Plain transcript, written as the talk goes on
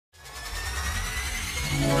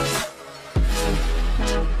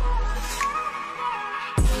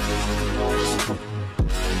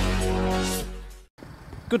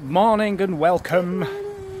Good morning and welcome.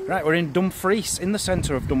 Right, we're in Dumfries, in the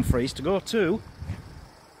centre of Dumfries, to go to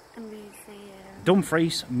a museum.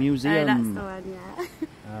 Dumfries Museum. Oh, that's the one,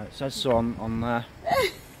 yeah. It says so on there.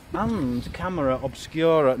 And camera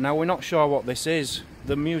obscura. Now we're not sure what this is.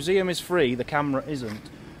 The museum is free, the camera isn't.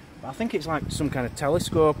 But I think it's like some kind of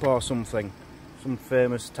telescope or something. Some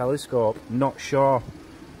famous telescope, not sure.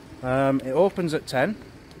 It opens at 10.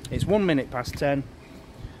 It's 1 minute past 10.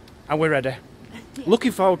 And we're ready. Yeah.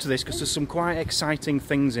 Looking forward to this because there's some quite exciting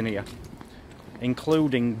things in here,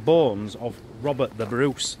 including bones of Robert the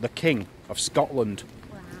Bruce, the King of Scotland.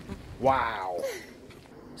 Wow.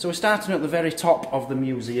 So we're starting at the very top of the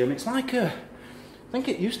museum. It's like I think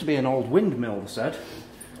it used to be an old windmill, they said.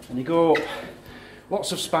 And you go up,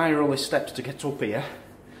 lots of spirally steps to get up here.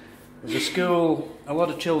 There's a school, a lot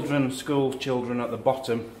of children, school children at the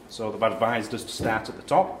bottom, so they've advised us to start at the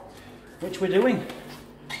top, which we're doing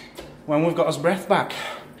when we've got us breath back.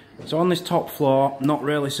 So on this top floor, not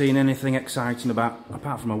really seeing anything exciting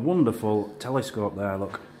apart from a wonderful telescope there,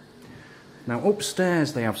 look. Now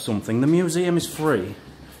upstairs they have something, the museum is free.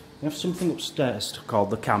 They have something upstairs called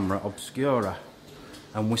the camera obscura,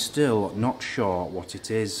 and we're still not sure what it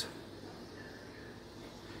is.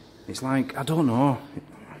 It's like, I don't know,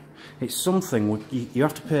 it's something you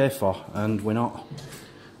have to pay for, and we're not,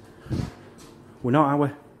 are we?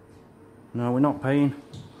 No, we're not paying.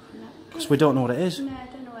 Because we don't know what it is. No, I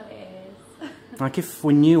don't know what it is. Like if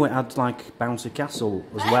we knew it had like bouncy castle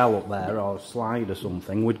as well up there, or slide or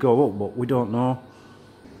something, we'd go up, but we don't know.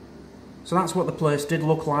 So that's what the place did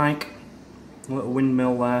look like. A little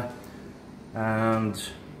windmill there. And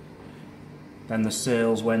then the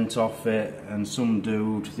sails went off it, and some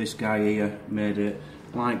dude, this guy here, made it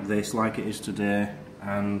like this, like it is today,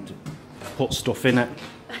 and put stuff in it.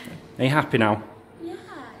 Are you happy now? Yeah,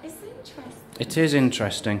 it's interesting. It is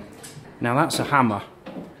interesting. Now that's a hammer.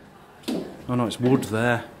 Oh no, it's wood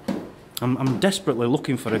there. I'm desperately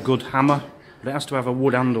looking for a good hammer, but it has to have a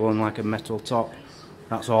wood handle and like a metal top.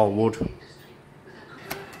 That's all wood.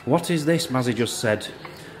 What is this, Mazzy just said?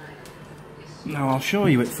 Now I'll show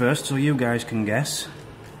you it first so you guys can guess.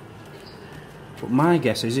 But my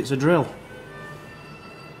guess is it's a drill.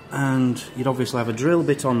 And you'd obviously have a drill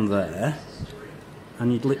bit on there,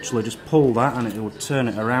 and you'd literally just pull that and it would turn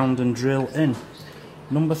it around and drill in.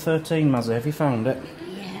 Number 13, Mazzy, have you found it?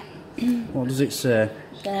 Yeah. What does it say?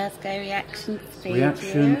 Glasgow reaction speed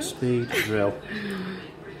Reaction speed drill.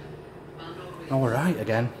 Oh, we're right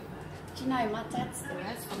again. Do you know, my dad still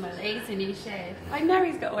has one of these in his shed. I know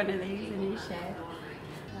he's got one of these in his shed.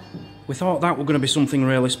 We thought that were going to be something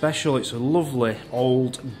really special. It's a lovely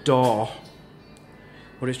old door.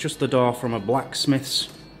 But it's just the door from a blacksmith's.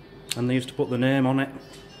 And they used to put the name on it.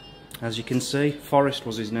 As you can see, Forrest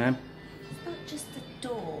was his name. It's not just a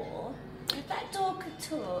door. If that door could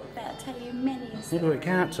talk, that'll tell you many a story. Yeah, but it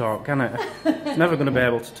can't talk, can it? It's never going to be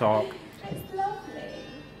able to talk. It's lovely.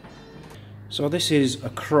 So this is a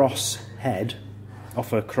cross head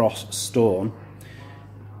off a cross stone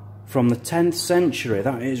from the 10th century.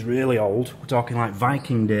 That is really old. We're talking like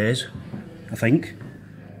Viking days, I think.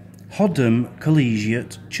 Hoddom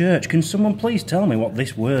Collegiate Church. Can someone please tell me what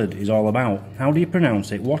this word is all about? How do you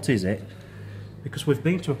pronounce it? What is it? Because we've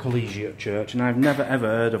been to a collegiate church and I've never ever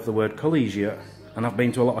heard of the word collegiate, and I've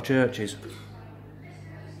been to a lot of churches.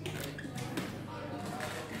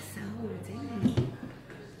 That's old, isn't it?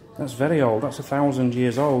 That's very old. That's 1,000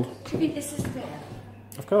 years old. Do you think this is real?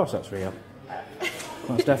 Of course that's real.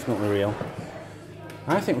 That's definitely real.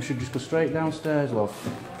 I think we should just go straight downstairs, love.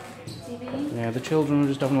 Yeah, the children are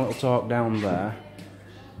just having a little talk down there.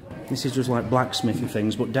 This is just like blacksmithy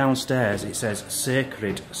things, but downstairs it says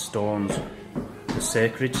Sacred Stones. The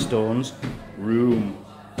Sacred Stones Room.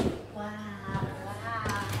 Wow,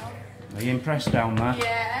 wow. Are you impressed down there?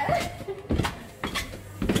 Yeah.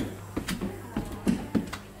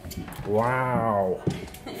 Wow.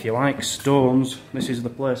 If you like stones, this is the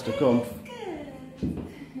place to come.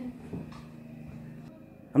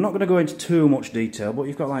 I'm not going to go into too much detail, but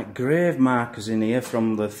you've got like grave markers in here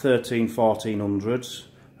from the 1400s,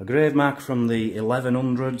 a grave mark from the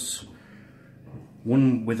 1100s,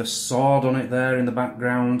 one with a sword on it there in the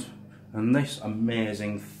background, and this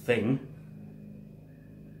amazing thing.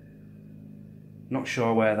 Not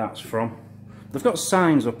sure where that's from. They've got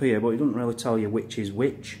signs up here, but it doesn't really tell you which is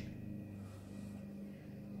which.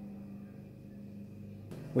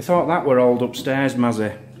 We thought that were old upstairs,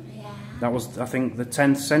 Mazzy. That was, I think, the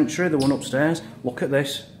 10th century, the one upstairs. Look at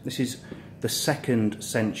this. This is the 2nd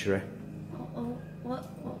century.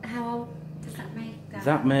 How old does that make that?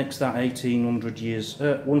 That makes that 1800 years,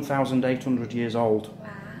 1,800 years old. Wow.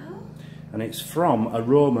 And it's from a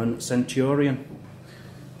Roman centurion.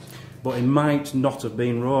 But he might not have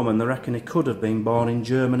been Roman. They reckon he could have been born in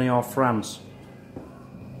Germany or France.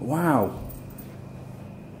 Wow.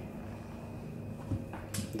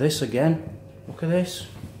 This again. Look at this.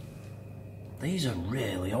 These are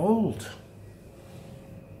really old.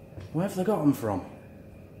 Where have they got them from?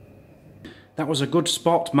 That was a good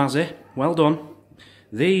spot, Mazzy. Well done.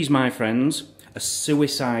 These, my friends, are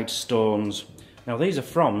suicide stones. Now these are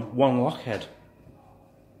from One Lochhead.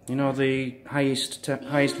 You know, the highest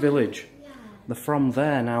village? Yeah. They're from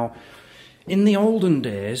there. Now, in the olden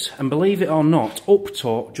days, and believe it or not, up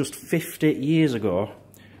to just 50 years ago,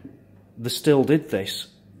 they still did this.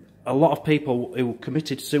 A lot of people who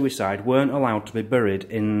committed suicide weren't allowed to be buried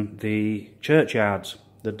in the churchyards.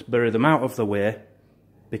 They'd bury them out of the way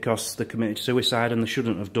because they committed suicide and they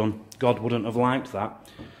shouldn't have done. God wouldn't have liked that.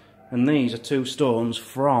 And these are two stones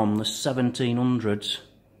from the 1700s.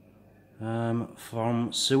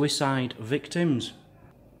 From suicide victims.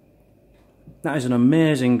 That is an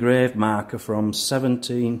amazing grave marker from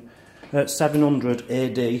 700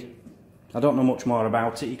 AD. I don't know much more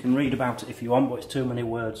about it. You can read about it if you want, but it's too many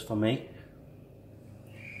words for me.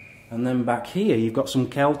 And then back here you've got some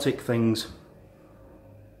Celtic things.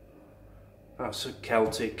 That's a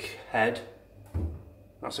Celtic head.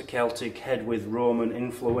 That's a Celtic head with Roman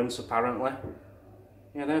influence apparently.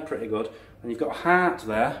 Yeah, they're pretty good. And you've got a heart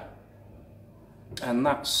there. And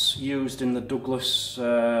that's used in the Douglas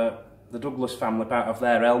family, part of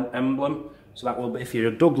their emblem. So that will be, if you're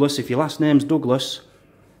a Douglas, if your last name's Douglas,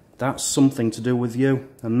 that's something to do with you.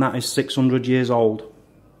 And that is 600 years old.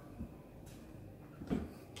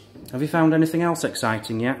 Have you found anything else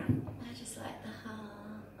exciting yet? I just like the heart.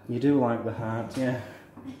 You do like the heart, yeah.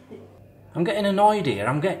 I'm getting annoyed here.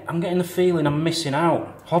 I'm getting the feeling I'm missing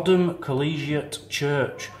out. Hodham Collegiate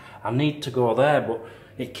Church. I need to go there, but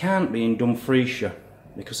it can't be in Dumfriesshire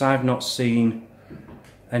because I've not seen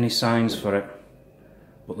any signs for it.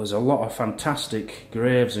 But there's a lot of fantastic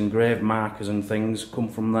graves and grave markers and things come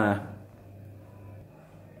from there.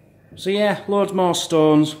 So yeah, loads more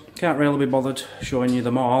stones. Can't really be bothered showing you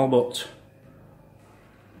them all, but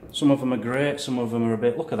some of them are great, some of them are a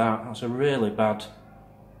bit... Look at that, that's a really bad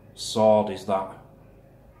sword, is that.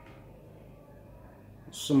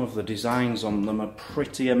 Some of the designs on them are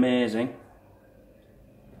pretty amazing.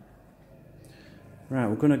 Right,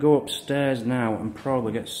 we're going to go upstairs now and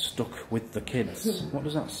probably get stuck with the kids. What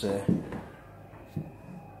does that say?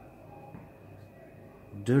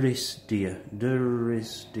 Durisdia.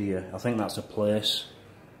 I think that's a place.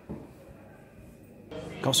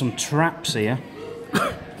 Got some traps here.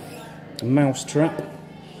 A mouse trap.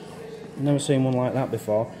 Never seen one like that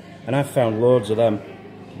before. And I've found loads of them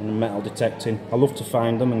in metal detecting. I love to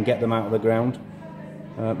find them and get them out of the ground.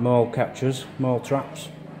 Mole catchers, mole traps.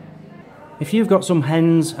 If you've got some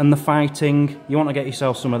hens and they're fighting, you want to get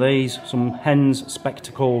yourself some of these, some hens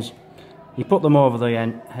spectacles. You put them over the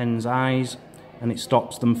hen's eyes and it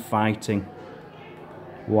stops them fighting.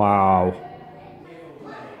 Wow.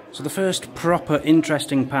 So the first proper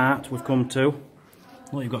interesting part we've come to.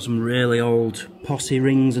 Look, you've got some really old posse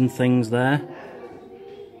rings and things there.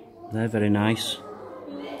 They're very nice.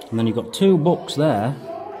 And then you've got two books there,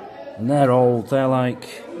 and they're old. They're like,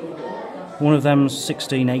 one of them's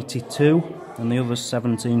 1682 and the other's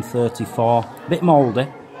 1734. A bit mouldy,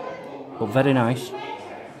 but very nice.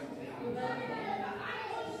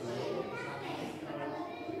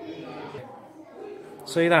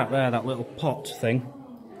 See that there, that little pot thing?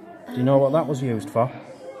 Do you know what that was used for?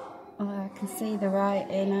 Oh, I can see the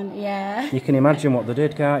writing, and yeah. You can imagine what they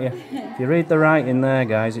did, can't you? If you read the writing there,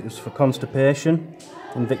 guys, it was for constipation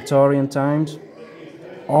in Victorian times.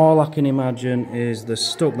 All I can imagine is they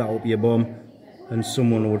stuck that up your bum and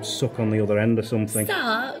someone would suck on the other end or something.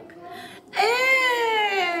 Suck?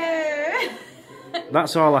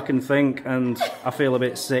 That's all I can think, and I feel a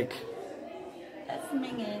bit sick. That's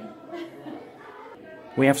minging.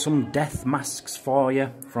 We have some death masks for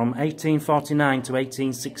you from 1849 to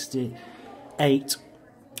 1868.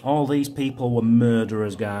 All these people were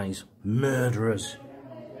murderers, guys. Murderers.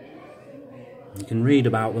 You can read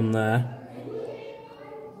about them there.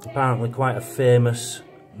 Apparently quite a famous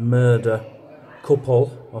murder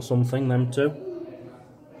couple or something, them two.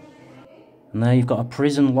 And there you've got a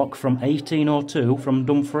prison lock from 1802 from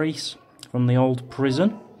Dumfries, from the old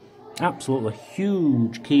prison. Absolutely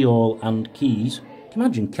huge keyhole and keys. Can you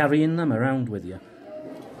imagine carrying them around with you?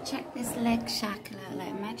 Check this leg shackle out, like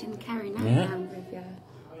imagine carrying that around with you.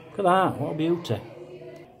 Look at that, what a beauty.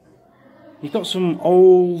 You've got some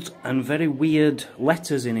old and very weird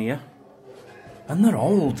letters in here. And they're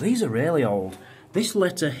old, these are really old. This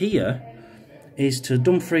letter here is to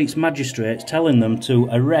Dumfries magistrates telling them to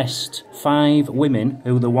arrest 5 women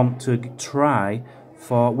who they want to try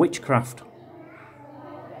for witchcraft.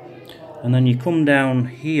 And then you come down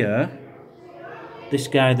here, this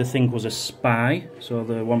guy they think was a spy, so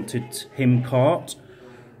they wanted him caught.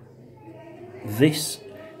 This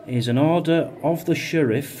is an order of the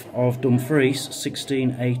Sheriff of Dumfries,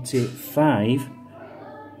 1685.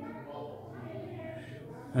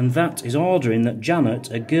 And that is ordering that Janet,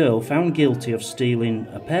 a girl found guilty of stealing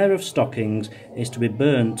a pair of stockings, is to be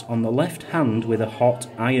burnt on the left hand with a hot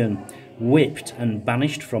iron, whipped and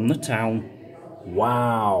banished from the town.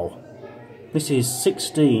 Wow! This is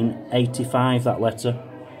 1685, that letter.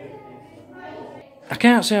 I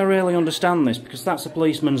can't say I really understand this, because that's a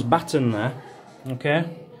policeman's baton there, okay?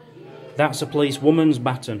 That's a policewoman's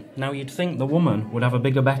baton. Now you'd think the woman would have a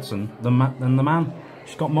bigger baton than the man.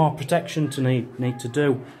 She's got more protection to need to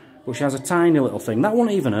do, but she has a tiny little thing. That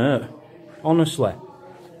won't even hurt, honestly.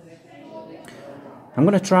 I'm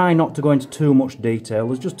going to try not to go into too much detail,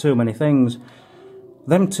 there's just too many things.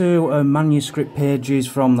 Them 2 are manuscript pages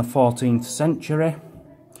from the 14th century.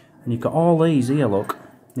 And you've got all these here, look.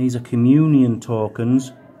 These are communion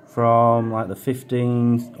tokens from like the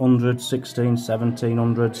 1500s, 1600s,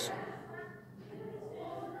 1700s.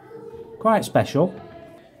 Quite special.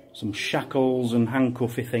 Some shackles and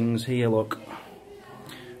handcuffy things here, look.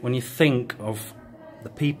 When you think of the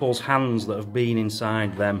people's hands that have been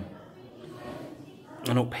inside them.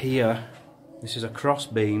 And up here, this is a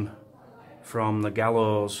crossbeam from the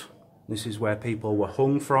gallows. This is where people were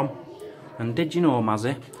hung from. And did you know,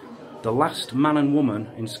 Mazzy, the last man and woman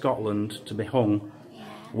in Scotland to be hung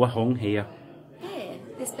were hung here. Here?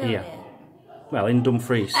 This building? Here. Well, in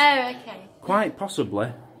Dumfries. Oh, okay. Quite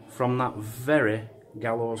possibly from that very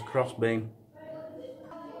gallows crossbeam.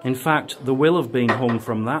 In fact, they will have been hung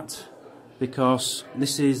from that, because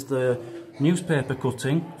this is the newspaper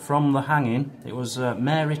cutting from the hanging. It was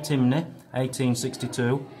Mary Timney,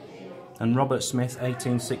 1862, and Robert Smith,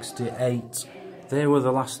 1868. They were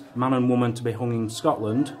the last man and woman to be hung in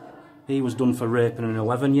Scotland. He was done for raping an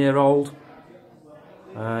 11-year-old.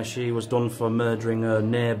 She was done for murdering her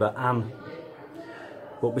neighbour Anne.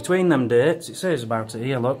 But between them dates, it says about it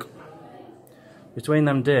here, look. Between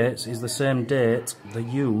them dates is the same date they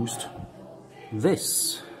used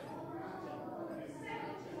this.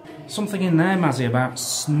 Something in there, Mazzy, about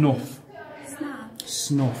snuff. Snuff?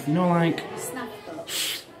 Snuff. You know, like... Snuff.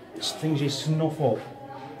 Things you snuff up.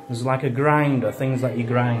 There's like a grinder, things that you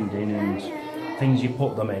grind in and things you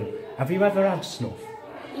put them in. Have you ever had snuff?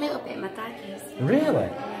 A little bit, my dad used to. Really?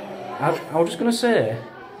 I was just going to say,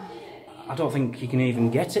 I don't think you can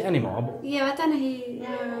even get it anymore. But Yeah, I don't know who...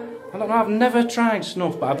 I don't know, I've never tried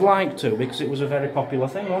snuff, but I'd like to, because it was a very popular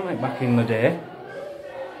thing, wasn't it, back in the day.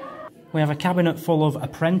 We have a cabinet full of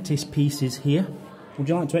apprentice pieces here. Would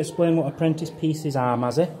you like to explain what apprentice pieces are,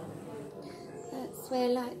 Mazzy? That's where,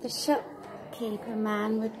 like, the shopkeeper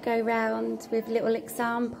man would go round with little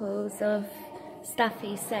examples of stuff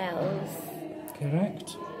he sells.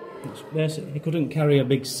 Correct. It's basically, he couldn't carry a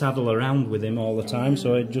big saddle around with him all the time,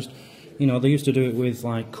 so it just... You know, they used to do it with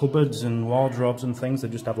like cupboards and wardrobes and things. They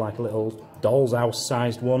just have like a little doll's house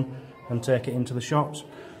sized one and take it into the shops.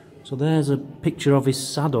 So there's a picture of his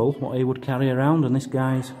saddle, what he would carry around, and this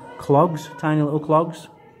guy's clogs, tiny little clogs.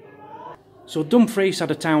 So Dumfries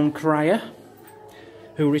had a town crier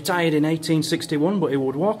who retired in 1861, but he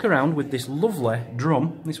would walk around with this lovely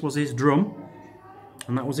drum. This was his drum,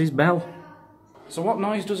 and that was his bell. So what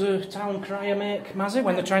noise does a town crier make, Mazzy,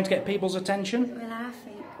 when they're trying to get people's attention? Well, I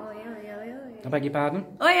think, oi, oi, oi, oi. I beg your pardon?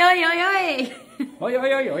 Oi, oi, oi, oi. Oi,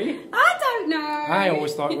 oi, oi, oi. I don't know. I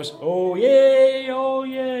always thought it was, oh yay, oh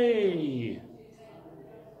yay.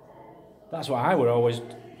 That's what I would always...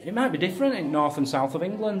 It might be different in north and south of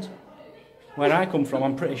England. Where I come from,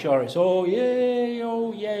 I'm pretty sure it's, oh yay,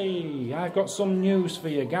 oh yay. I've got some news for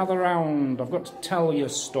you, gather round. I've got to tell you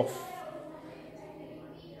stuff.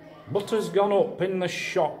 Butter's gone up in the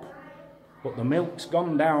shop, but the milk's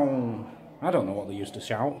gone down. I don't know what they used to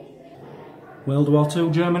shout. World War II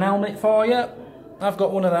German helmet for you. I've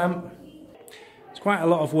got one of them. There's quite a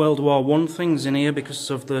lot of World War I things in here because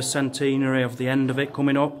of the centenary of the end of it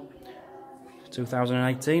coming up.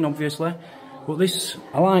 2018, obviously. But this,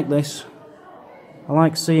 I like this. I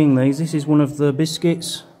like seeing these. This is one of the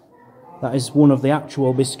biscuits. That is one of the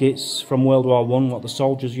actual biscuits from World War I, what the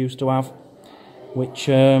soldiers used to have, which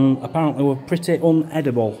apparently were pretty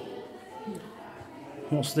unedible.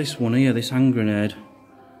 What's this one here, this hand grenade?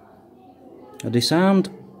 A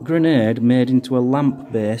disarmed grenade made into a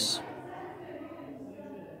lamp base.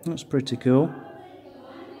 That's pretty cool.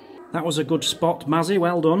 That was a good spot, Mazzy,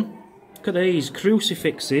 well done. Look at these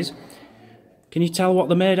crucifixes. Can you tell what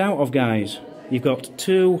they're made out of, guys? You've got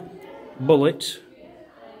two bullets,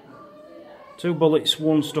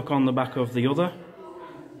 one stuck on the back of the other.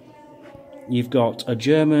 You've got a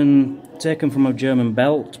German, taken from a German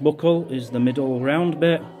belt buckle is the middle round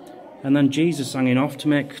bit, and then Jesus hanging off to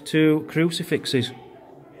make two crucifixes.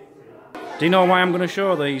 Do you know why I'm going to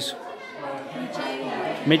show these?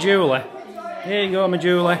 Me Julie. Here you go, me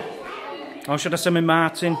Julie. Or should I say me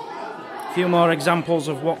Martin? A few more examples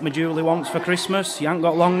of what me Julie wants for Christmas. You ain't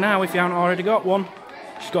got long now if you haven't already got one.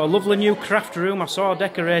 She's got a lovely new craft room. I saw her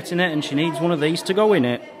decorating it and she needs one of these to go in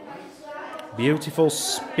it. Beautiful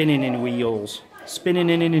spinning in wheels. Spinning.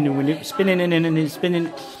 It's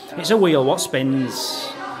a wheel, what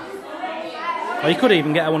spins? Or you could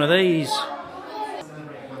even get her one of these.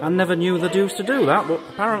 I never knew they used to do that, but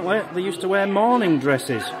apparently they used to wear morning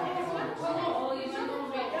dresses.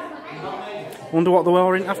 Wonder what they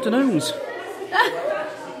wore in afternoons.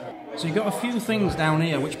 So you've got a few things down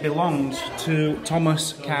here which belonged to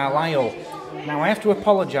Thomas Carlyle. Now I have to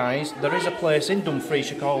apologise, there is a place in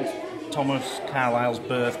Dumfries called Thomas Carlyle's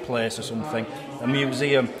birthplace or something, a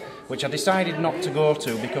museum, which I decided not to go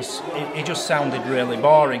to because it just sounded really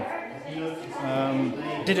boring.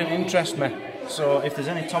 Didn't interest me. So if there's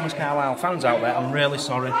any Thomas Carlyle fans out there, I'm really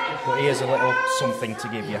sorry, but here's a little something to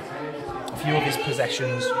give you. A few of his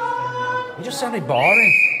possessions. It just sounded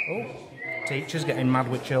boring. Oh, teachers getting mad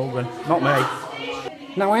with children, not me.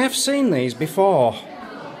 Now I have seen these before,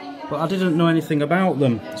 but I didn't know anything about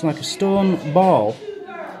them. It's like a stone ball,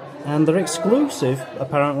 and they're exclusive,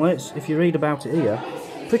 apparently, if you read about it here.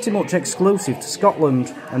 Pretty much exclusive to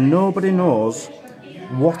Scotland, and nobody knows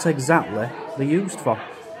what exactly they're used for.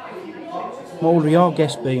 What would your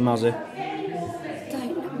guess be, Mazzy?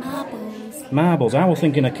 Marbles. Marbles? I was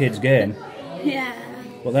thinking a kid's game. Yeah.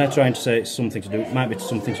 But they're trying to say it's something to do, it might be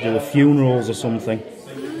something to do with funerals or something.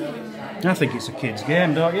 I think it's a kid's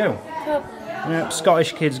game, don't you? Yeah,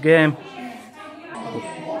 Scottish kids' game.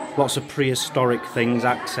 Lots of prehistoric things,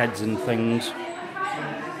 axe heads and things.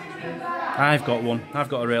 I've got one. I've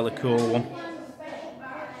got a really cool one.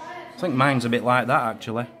 I think mine's a bit like that,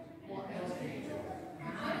 actually.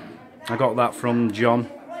 I got that from John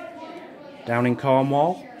down in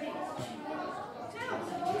Cornwall.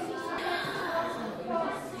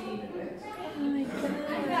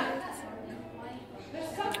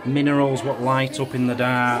 Minerals what light up in the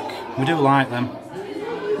dark. We do like them.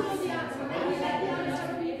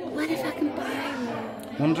 Wonder if I can buy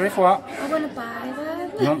one. Wonder if what? I want to buy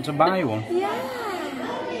one. You want to buy one? Yeah.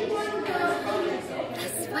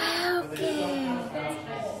 That's well good.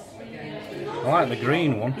 I like the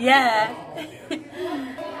green one. Yeah.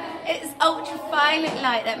 It's ultraviolet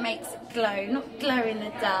light that makes it glow, not glow in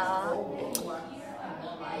the dark.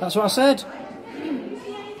 That's what I said.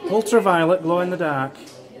 Ultraviolet, glow in the dark.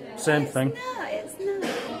 Same thing. No, it's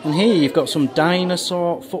not. And here you've got some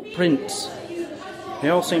dinosaur footprints. They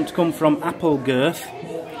all seem to come from Applegirth,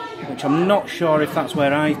 which I'm not sure if that's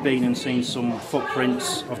where I've been and seen some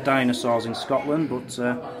footprints of dinosaurs in Scotland, but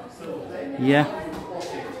yeah.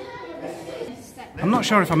 I'm not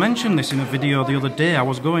sure if I mentioned this in a video the other day. I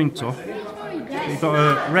was going to. You've got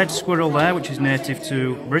a red squirrel there, which is native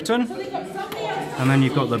to Britain. And then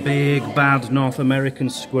you've got the big, bad North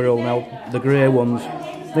American squirrel, now the grey ones.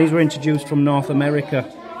 These were introduced from North America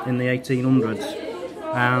in the 1800s.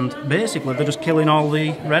 And basically they're just killing all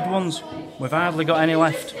the red ones. We've hardly got any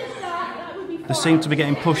left. They seem to be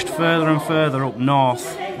getting pushed further and further up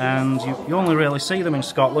north. And you only really see them in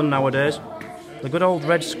Scotland nowadays. The good old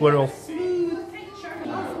red squirrel.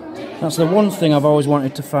 That's the one thing I've always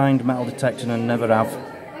wanted to find metal detecting and never have.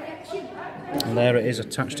 And there it is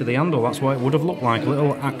attached to the handle. That's what it would have looked like, a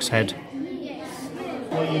little axe head.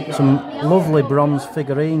 Some lovely bronze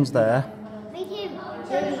figurines there.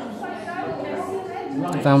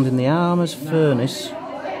 Found in the Armour's Furnace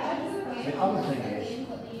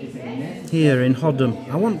here in Hodham.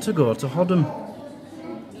 I want to go to Hodham.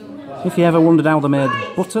 If you ever wondered how they made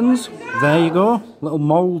buttons, there you go, little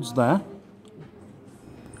moulds there.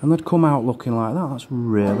 And they'd come out looking like that. That's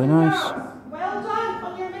really nice. Well done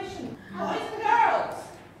on your mission.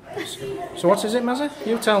 Boys and girls. So what is it, Mazzy?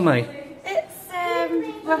 You tell me. It's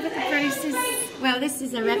Robert the Bruce's. Well, this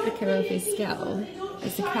is a replica of his skull.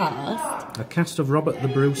 It's a cast. A cast of Robert the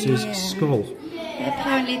Bruce's skull. But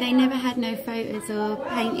apparently they never had no photos or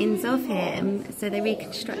paintings of him, so they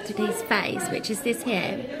reconstructed his face, which is this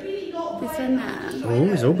here. This one there. Oh,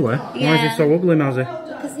 he's ugly. Yeah. Why is he so ugly, Mazzy?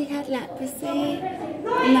 Because he had leprosy.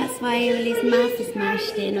 And that's why all his mouth is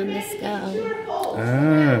mashed in on the skull.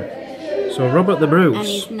 Ah. So Robert the And Bruce,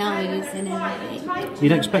 his nose and everything.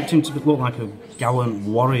 you'd expect him to look like a gallant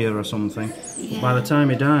warrior or something. Yeah. By the time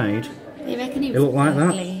he died, You reckon he he was looked like that.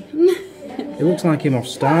 ugly? It looks like him off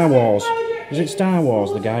Star Wars. Is it Star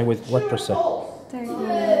Wars, the guy with leprosy? Don't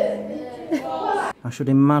know. I should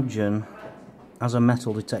imagine, as a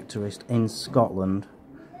metal detectorist in Scotland,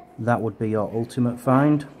 that would be your ultimate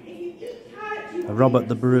find. A Robert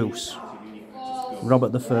the Bruce.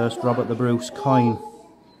 Robert the First, Robert the Bruce coin.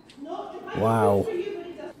 Wow.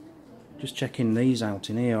 Just checking these out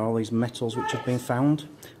in here, all these metals which have been found.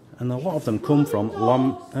 And a lot of them come from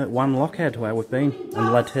Wan Lockhead, where we've been,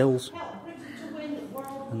 and Lead Hills.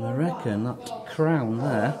 And I reckon that crown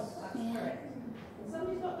there,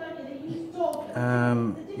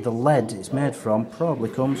 the lead it's made from probably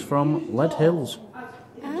comes from Lead Hills.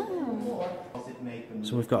 Oh.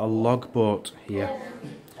 So we've got a log boat here.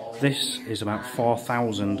 This is about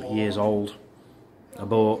 4,000 years old. A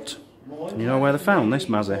boat. And you know where they found this,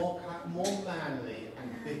 Mazzy?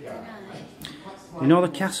 You know the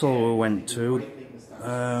castle we went to,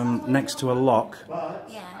 next to a lock?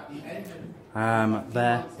 Yeah.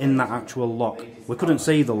 There, in that actual lock. We couldn't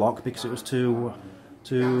see the lock because it was too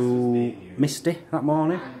misty that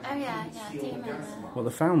morning. Oh yeah, I do remember. But they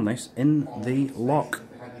found this in the lock.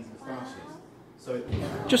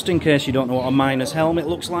 Just in case you don't know what a miner's helmet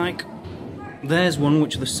looks like, there's one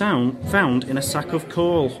which they found in a sack of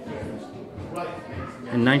coal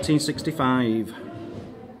in 1965.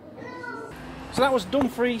 So that was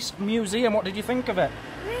Dumfries Museum. What did you think of it?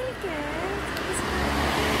 Really good.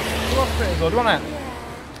 It was pretty good, wasn't it?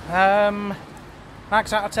 Yeah.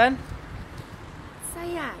 Marks out of 10? So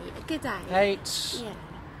yeah, a good day. 8. Yeah.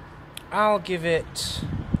 I'll give it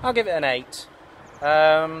an 8.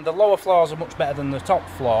 The lower floors are much better than the top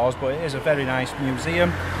floors, but it is a very nice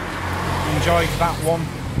museum. Enjoyed that one.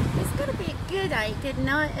 It's got to be a good 8, good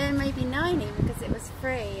 9, maybe 9 even, because it was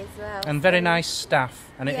free as well. And very nice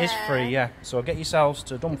staff, and it is Yeah. free, yeah. So get yourselves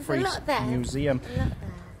to Dumfries There's a lot there. Museum. A lot there.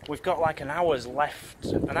 We've got like an hour left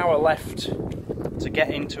to get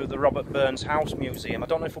into the Robert Burns House Museum. I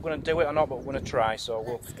don't know if we're going to do it or not, but we're going to try. So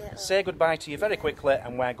we'll say goodbye to you very quickly,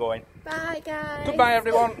 and we're going. Bye guys. Goodbye,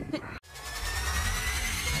 everyone.